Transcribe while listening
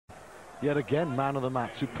Yet again, man of the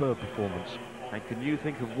match, superb performance. And can you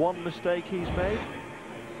think of one mistake he's made?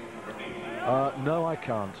 No, I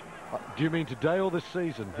can't. Do you mean today or this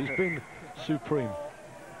season? He's been supreme.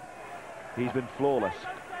 He's been flawless.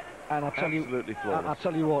 And Absolutely flawless. I'll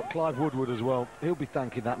tell you what, Clive Woodward as well, he'll be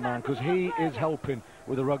thanking that man, because he is helping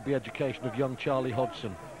with the rugby education of young Charlie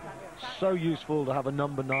Hodgson. So useful to have a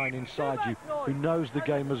number 9 inside you who knows the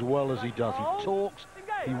game as well as he does. He talks,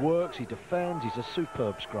 he works, he defends. He's a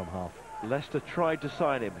superb scrum half. Leicester tried to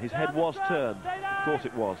sign him. His head was turned. Of course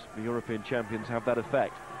it was. The European champions have that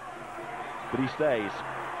effect. But he stays.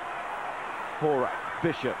 Poor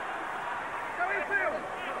Bishop.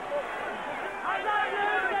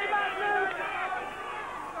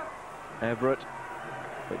 Everett.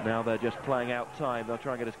 But now they're just playing out time. They'll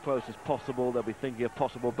try and get as close as possible. They'll be thinking a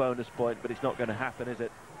possible bonus point, but it's not going to happen, is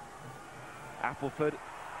it? Appleford.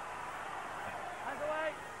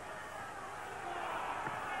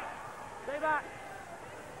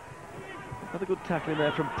 Another good tackling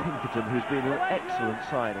there from Pinkerton, who's been an excellent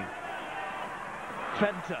signing.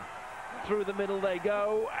 Fenter. Through the middle they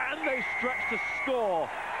go, and they stretch to score.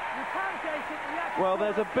 Well,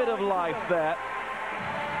 there's a bit of life there.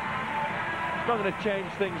 It's not going to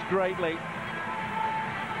change things greatly.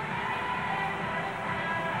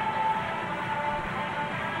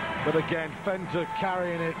 But again, Fenter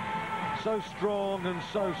carrying it so strong and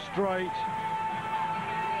so straight.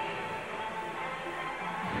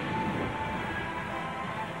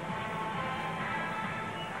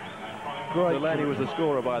 Great. Delaney was the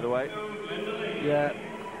scorer, by the way. Yeah,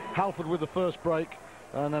 Halford with the first break,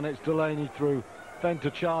 and then it's Delaney through. Fenter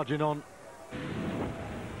charging on.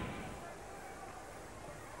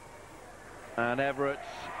 And Everett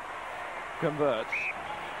converts.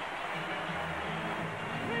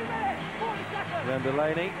 Then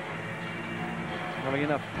Delaney having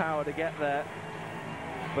enough power to get there,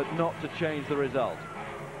 but not to change the result.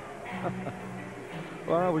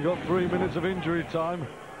 Well, we got 3 minutes of injury time.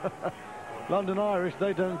 London Irish,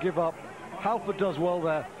 they don't give up. Halford does well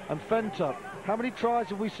there. And Fenter, how many tries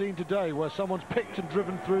have we seen today where someone's picked and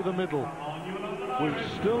driven through the middle? We've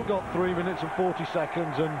still got 3 minutes and 40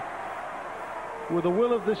 seconds, and with the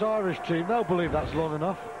will of this Irish team, they'll believe that's long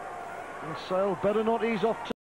enough. And Sale better not ease off.